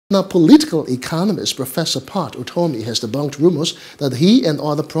Now, political economist Prof Pat Utomi has debunked rumours that he and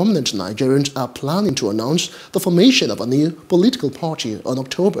other prominent Nigerians are planning to announce the formation of a new political party on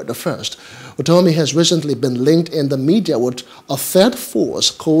October the 1st. Utomi has recently been linked in the media with a third force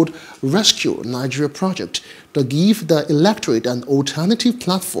called Rescue Nigeria Project to give the electorate an alternative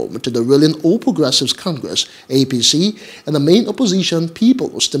platform to the ruling All Progressives Congress (APC) and the main opposition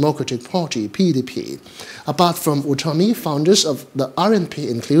People's Democratic Party (PDP). Apart from Utomi, founders of the RNP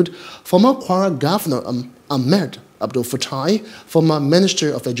include former Kwara Governor Ahmed Abdul Fatai, former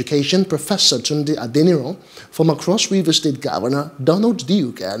Minister of Education Professor Tunde Adeniro, former Cross River State Governor Donald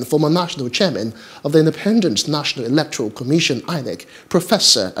Duke, and former National Chairman of the Independent National Electoral Commission (INEC),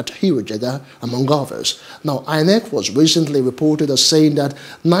 Professor Atahiru Jega, among others. Now, INEC was recently reported as saying that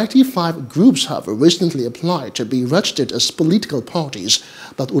 95 groups have recently applied to be registered as political parties,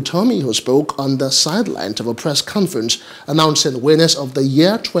 but Utomi, who spoke on the sidelines of a press conference announcing winners of the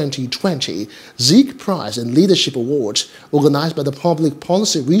year 2020 Zeke Prize and Leadership Awards organized by the Public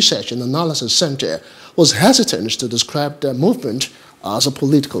Policy Research and Analysis Center, was hesitant to describe the movement as a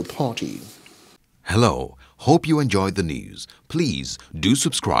political party. Hello, hope you enjoyed the news. Please do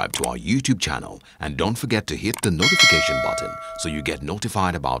subscribe to our YouTube channel and don't forget to hit the notification button so you get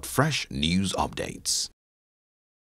notified about fresh news updates.